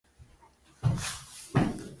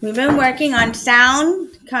We've been working on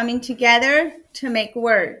sound coming together to make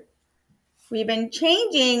word. We've been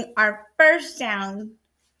changing our first sound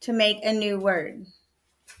to make a new word.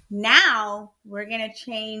 Now we're going to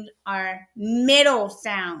change our middle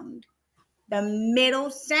sound. The middle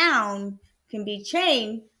sound can be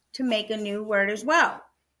changed to make a new word as well.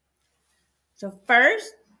 So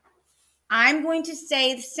first, I'm going to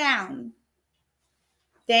say the sound.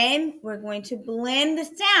 Then we're going to blend the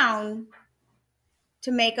sound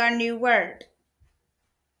to make our new word.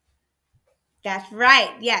 That's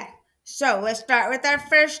right, yes. So let's start with our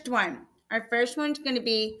first one. Our first one's going to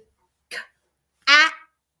be cat.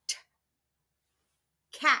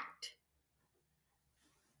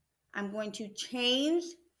 I'm going to change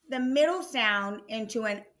the middle sound into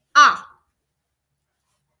an ah.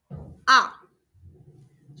 Ah.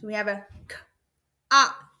 So we have a k,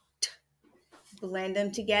 ah, t. Blend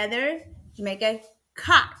them together to make a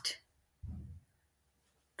cot.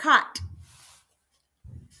 Cot.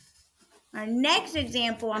 Our next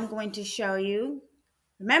example I'm going to show you.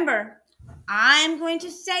 Remember, I'm going to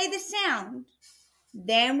say the sound.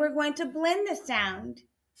 Then we're going to blend the sound.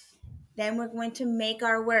 Then we're going to make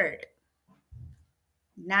our word.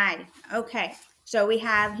 Nice. Okay. So we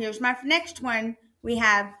have, here's my next one. We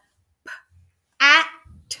have at.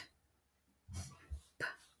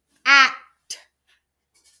 At.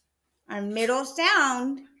 Our middle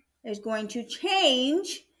sound is going to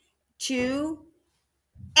change to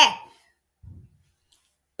et.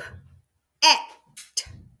 Et.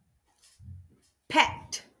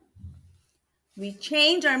 Pet. We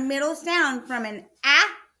change our middle sound from an a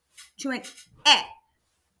to an et.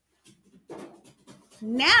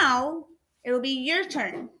 Now it will be your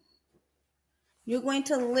turn. You're going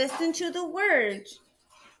to listen to the words,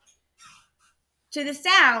 to the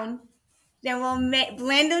sound, then we'll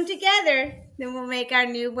blend them together, then we'll make our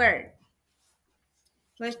new word.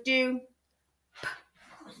 Let's do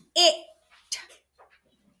it.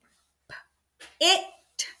 It.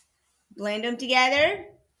 Blend them together.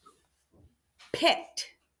 Pit.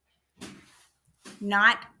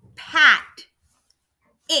 Not pat.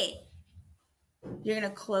 It. You're going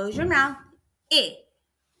to close your mouth. It.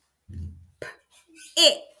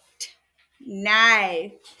 It.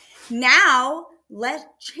 Nice. Now, let's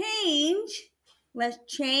change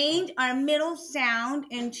our middle sound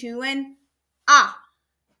into an ah.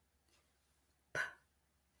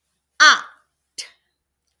 Ah.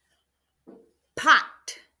 Pot.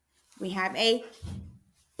 We have a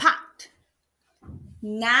pot.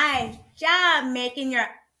 Nice job making your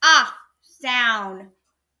ah sound.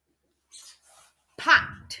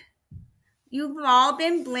 Pot. You've all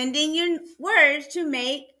been blending your words to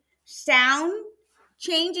make sound,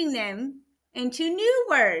 changing them into new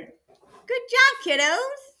words. Good job,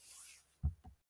 kiddos.